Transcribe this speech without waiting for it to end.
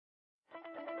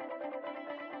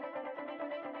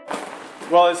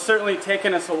Well, it's certainly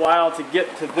taken us a while to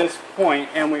get to this point,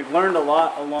 and we've learned a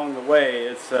lot along the way.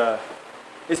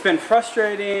 It's been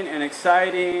frustrating and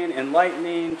exciting,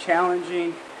 enlightening,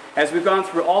 challenging, as we've gone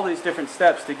through all these different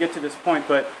steps to get to this point,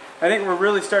 but I think we're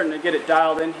really starting to get it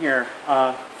dialed in here.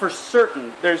 For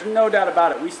certain, there's no doubt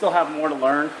about it. We still have more to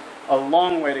learn, a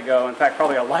long way to go. In fact,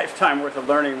 probably a lifetime worth of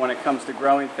learning when it comes to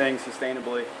growing things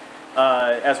sustainably,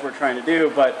 as we're trying to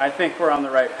do, but I think we're on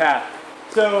the right path.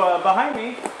 So behind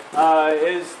me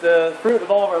is the fruit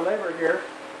of all of our labor here.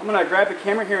 I'm going to grab the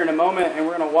camera here in a moment and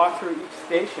we're going to walk through each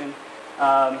station.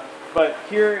 But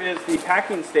here is the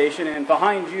packing station, and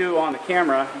behind you on the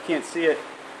camera, you can't see it,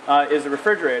 is the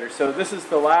refrigerator. So this is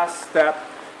the last step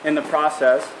in the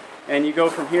process, and you go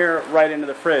from here right into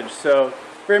the fridge. So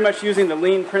very much using the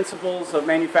lean principles of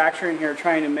manufacturing here,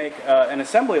 trying to make an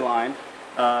assembly line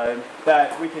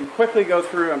that we can quickly go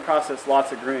through and process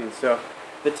lots of greens. So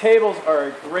the tables are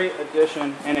a great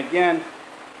addition, and again,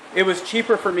 it was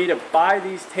cheaper for me to buy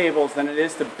these tables than it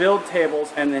is to build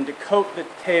tables and then to coat the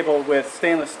table with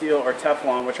stainless steel or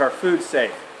Teflon, which are food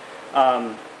safe.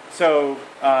 So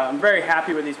I'm very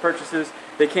happy with these purchases.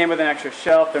 They came with an extra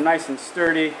shelf. They're nice and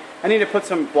sturdy. I need to put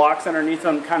some blocks underneath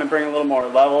them, kind of bring a little more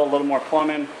level, a little more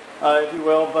plumbing, if you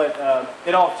will, but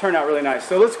it all turned out really nice.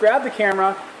 So let's grab the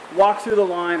camera, walk through the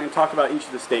line, and talk about each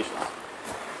of the stations.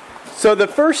 So the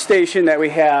first station that we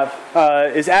have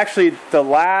is actually the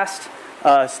last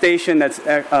station that's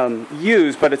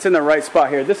used, but it's in the right spot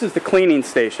here. This is the cleaning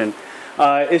station.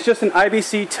 It's just an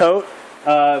IBC tote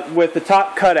with the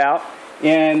top cut out,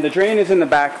 and the drain is in the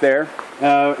back there.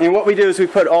 And what we do is we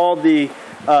put all the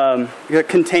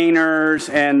containers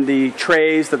and the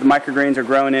trays that the microgreens are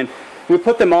grown in. We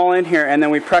put them all in here, and then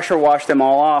we pressure wash them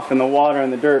all off, and the water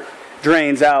and the dirt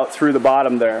drains out through the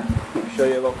bottom there. Let me show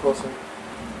you a little closer.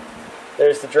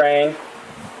 There's the drain.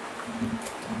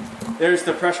 There's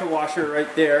the pressure washer right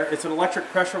there. It's an electric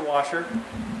pressure washer.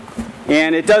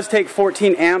 And it does take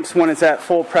 14 amps when it's at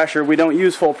full pressure. We don't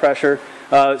use full pressure.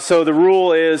 So the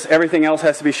rule is everything else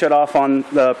has to be shut off on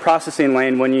the processing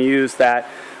lane when you use that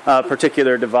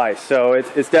particular device. So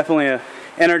it's definitely an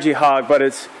energy hog, but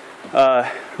it's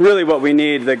really what we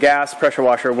need. The gas pressure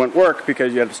washer wouldn't work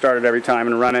because you have to start it every time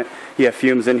and run it. You have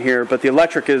fumes in here, but the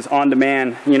electric is on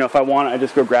demand. You know, if I want it, I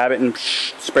just go grab it and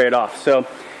spray it off. So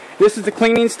this is the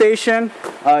cleaning station.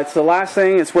 It's the last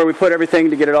thing. It's where we put everything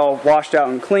to get it all washed out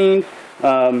and cleaned.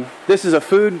 This is a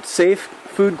food-safe,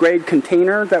 food-grade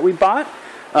container that we bought.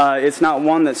 It's not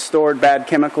one that's stored bad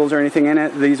chemicals or anything in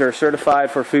it. These are certified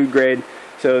for food grade,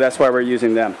 so that's why we're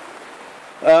using them.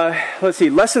 Let's see,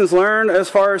 lessons learned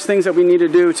as far as things that we need to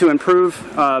do to improve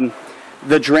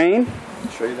the drain.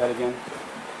 I'll show you that again.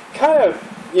 Kind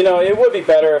of, you know, it would be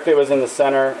better if it was in the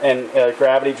center and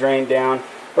gravity drained down.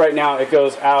 Right now it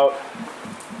goes out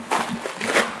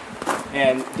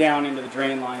and down into the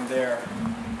drain line there.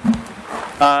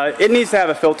 It needs to have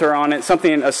a filter on it,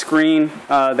 a screen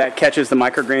that catches the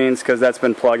microgreens, because that's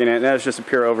been plugging it. That's just a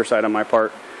pure oversight on my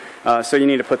part. So you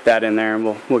need to put that in there, and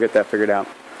we'll get that figured out.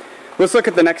 Let's look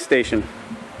at the next station.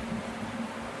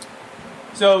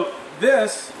 So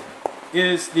this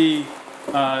is the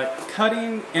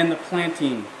cutting and the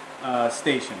planting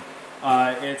station.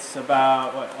 It's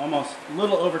about almost a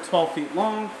little over 12 feet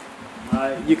long.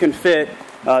 You can fit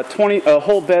 20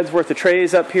 whole beds worth of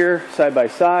trays up here side by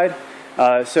side.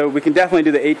 So we can definitely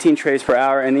do the 18 trays per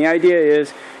hour, and the idea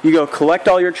is you go collect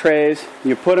all your trays,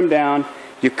 you put them down,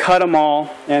 you cut them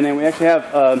all, and then we actually have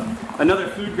another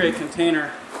food grade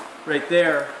container right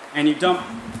there, and you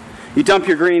dump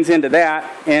your greens into that,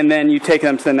 and then you take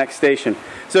them to the next station.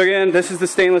 So again, this is the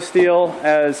stainless steel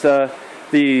as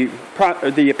the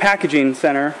packaging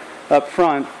center up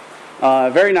front.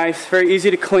 Very nice, very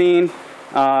easy to clean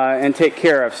and take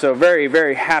care of. So very,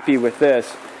 very happy with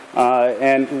this.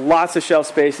 And lots of shelf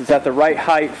space. It's at the right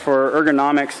height for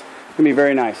ergonomics. It's going to be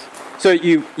very nice. So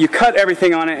you cut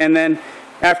everything on it, and then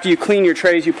after you clean your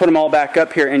trays, you put them all back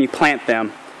up here and you plant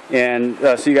them. And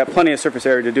so you got plenty of surface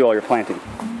area to do all your planting.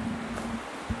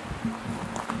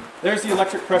 There's the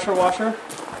electric pressure washer.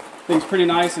 Thing's pretty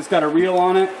nice. It's got a reel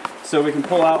on it, so we can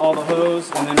pull out all the hose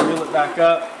and then reel it back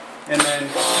up, and then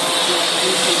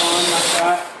on like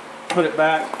that, put it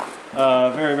back.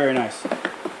 Very, very nice.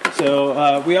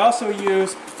 So we also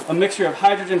use a mixture of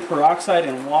hydrogen peroxide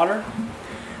and water.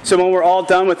 So when we're all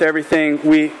done with everything,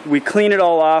 we clean it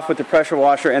all off with the pressure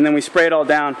washer, and then we spray it all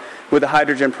down with the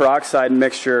hydrogen peroxide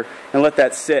mixture and let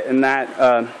that sit, and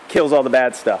that kills all the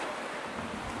bad stuff.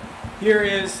 Here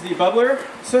is the bubbler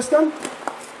system.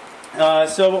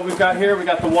 So what we've got here, we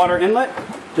got the water inlet.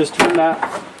 Just turn that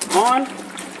on,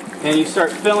 and you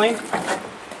start filling.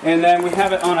 And then we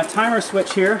have it on a timer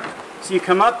switch here. So you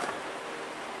come up,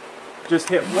 Just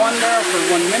hit 1 there for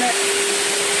 1 minute.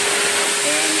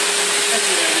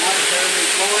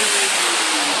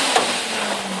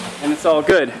 And it's all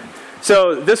good.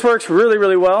 So this works really,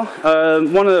 really well.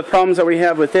 One of the problems that we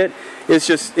have with it is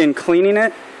just in cleaning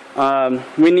it.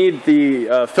 We need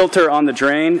the filter on the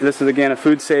drain. This is again a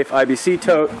food safe IBC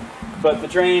tote, but the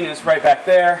drain is right back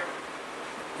there.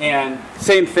 And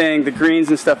same thing, the greens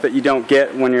and stuff that you don't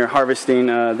get when you're harvesting,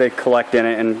 they collect in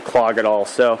it and clog it all.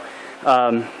 So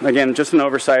again, just an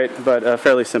oversight, but a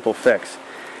fairly simple fix.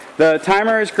 The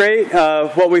timer is great.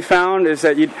 What we found is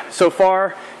that so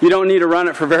far you don't need to run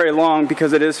it for very long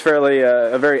because it is fairly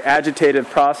a very agitated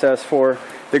process for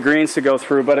the greens to go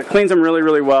through, but it cleans them really,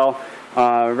 really well.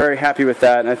 We're very happy with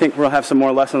that, and I think we'll have some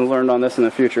more lessons learned on this in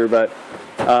the future, but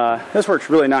this works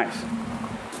really nice.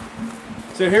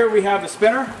 So here we have the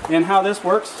spinner and how this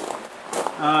works.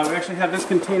 We actually have this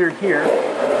container here,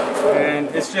 and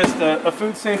it's just a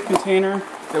food safe container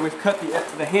that we've cut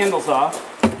the handles off.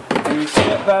 And you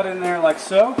slip that in there like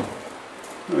so.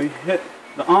 We hit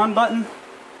the on button,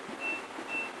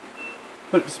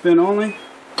 put it to spin only,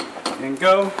 and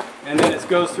go. And then it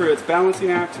goes through its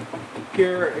balancing act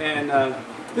here. And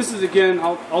this is, again,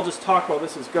 I'll just talk while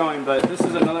this is going, but this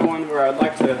is another one where I'd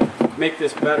like to make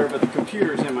this better, but the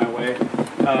computer's in my way.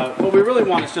 What we really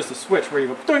want is just a switch where you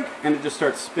go doink, and it just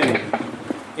starts spinning.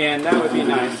 And that would be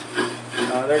nice.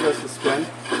 There goes the spin.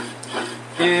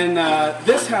 And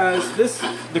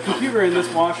the computer in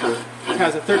this washer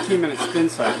has a 13-minute spin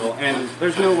cycle, and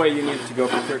there's no way you need it to go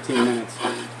for 13 minutes.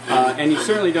 And you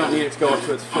certainly don't need it to go up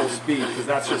to its full speed, because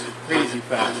that's just crazy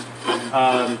fast.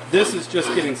 This is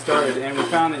just getting started, and we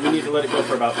found that you need to let it go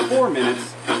for about 4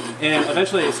 minutes, and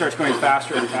eventually it starts going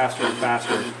faster and faster and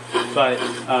faster. But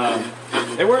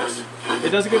it works. It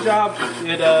does a good job.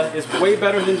 It is way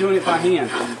better than doing it by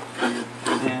hand.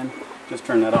 And just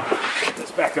turn that off.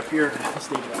 This back up here to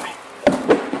stay dry.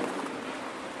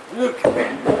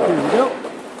 Okay, there we go.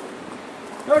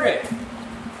 Okay.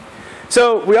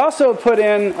 So we also put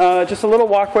in just a little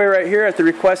walkway right here at the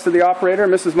request of the operator,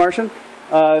 Mrs. Martian,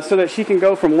 so that she can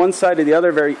go from one side to the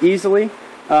other very easily.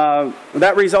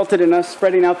 That resulted in us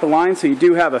spreading out the line, so you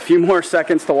do have a few more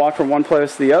seconds to walk from one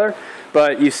place to the other,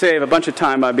 but you save a bunch of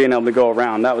time by being able to go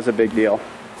around. That was a big deal.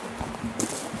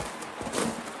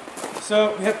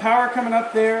 So we have power coming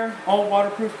up there, all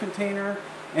waterproof container,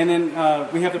 and then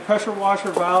we have the pressure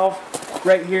washer valve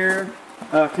right here,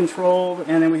 controlled,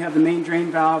 and then we have the main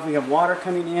drain valve. We have water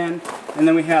coming in, and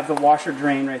then we have the washer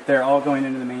drain right there, all going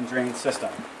into the main drain system.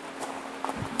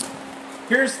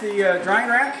 Here's the drying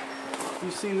rack.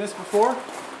 You've seen this before,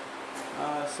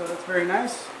 so that's very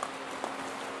nice.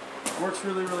 Works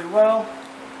really, really well.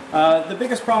 The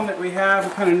biggest problem that we have,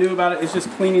 we kind of knew about it, is just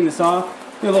cleaning this off.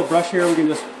 We have a little brush here, we can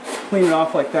just clean it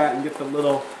off like that and get the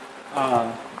little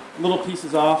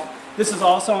pieces off. This is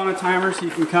also on a timer, so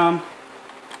you can come,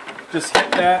 just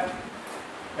hit that,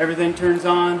 everything turns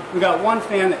on. We got one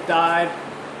fan that died,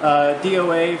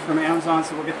 DOA from Amazon,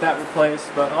 so we'll get that replaced,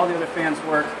 but all the other fans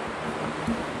work.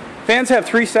 Fans have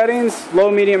 3 settings,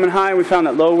 low, medium, and high. We found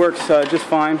that low works just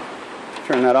fine.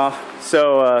 Turn that off.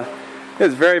 So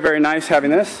it's very, very nice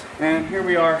having this. And here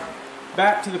we are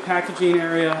back to the packaging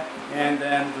area and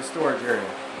then the storage area.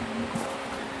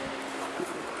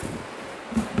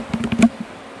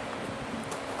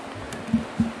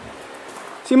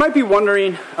 So you might be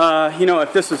wondering,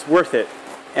 if this is worth it,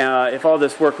 if all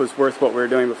this work was worth what we were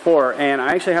doing before. And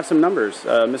I actually have some numbers.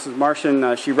 Mrs.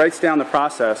 Martian, she writes down the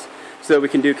process so that we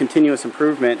can do continuous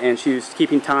improvement, and she's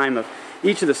keeping time of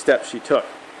each of the steps she took.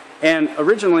 And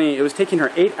originally, it was taking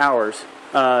her 8 hours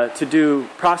to do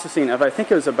processing of, I think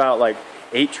it was about like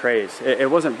 8 trays. It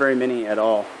wasn't very many at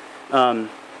all.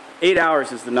 8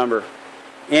 hours is the number.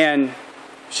 And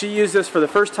she used this for the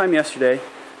first time yesterday,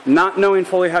 not knowing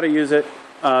fully how to use it,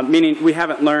 meaning we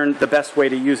haven't learned the best way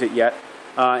to use it yet,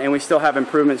 and we still have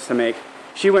improvements to make.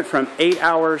 She went from 8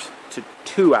 hours to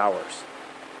 2 hours.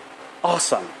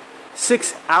 Awesome.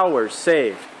 6 hours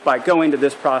saved by going to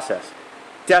this process.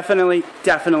 Definitely,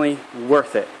 definitely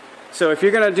worth it. So if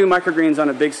you're going to do microgreens on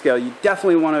a big scale, you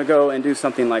definitely want to go and do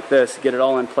something like this, get it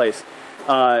all in place.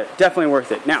 Definitely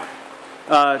worth it. Now,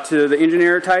 to the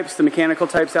engineer types, the mechanical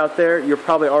types out there, you're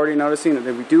probably already noticing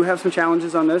that we do have some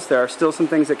challenges on this. There are still some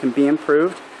things that can be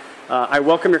improved. I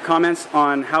welcome your comments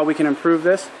on how we can improve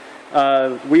this.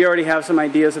 We already have some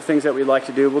ideas of things that we'd like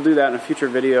to do. We'll do that in a future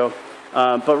video.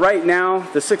 But right now,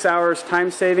 the 6 hours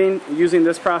time saving using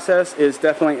this process is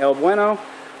definitely el bueno.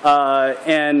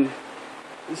 And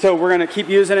so we're going to keep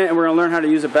using it, and we're going to learn how to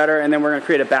use it better, and then we're going to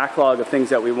create a backlog of things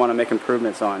that we want to make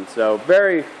improvements on. So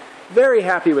very, very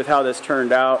happy with how this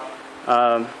turned out.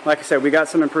 Like I said, we got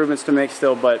some improvements to make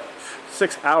still, but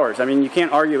 6 hours. I mean, you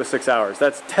can't argue with 6 hours.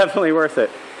 That's definitely worth it.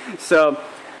 So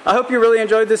I hope you really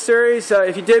enjoyed this series.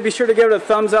 If you did, be sure to give it a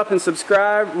thumbs up and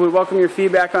subscribe. We welcome your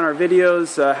feedback on our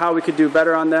videos, how we could do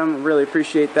better on them. We really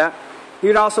appreciate that. You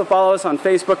can also follow us on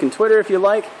Facebook and Twitter if you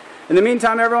like. In the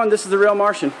meantime, everyone, this is The Real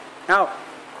Martian. Out.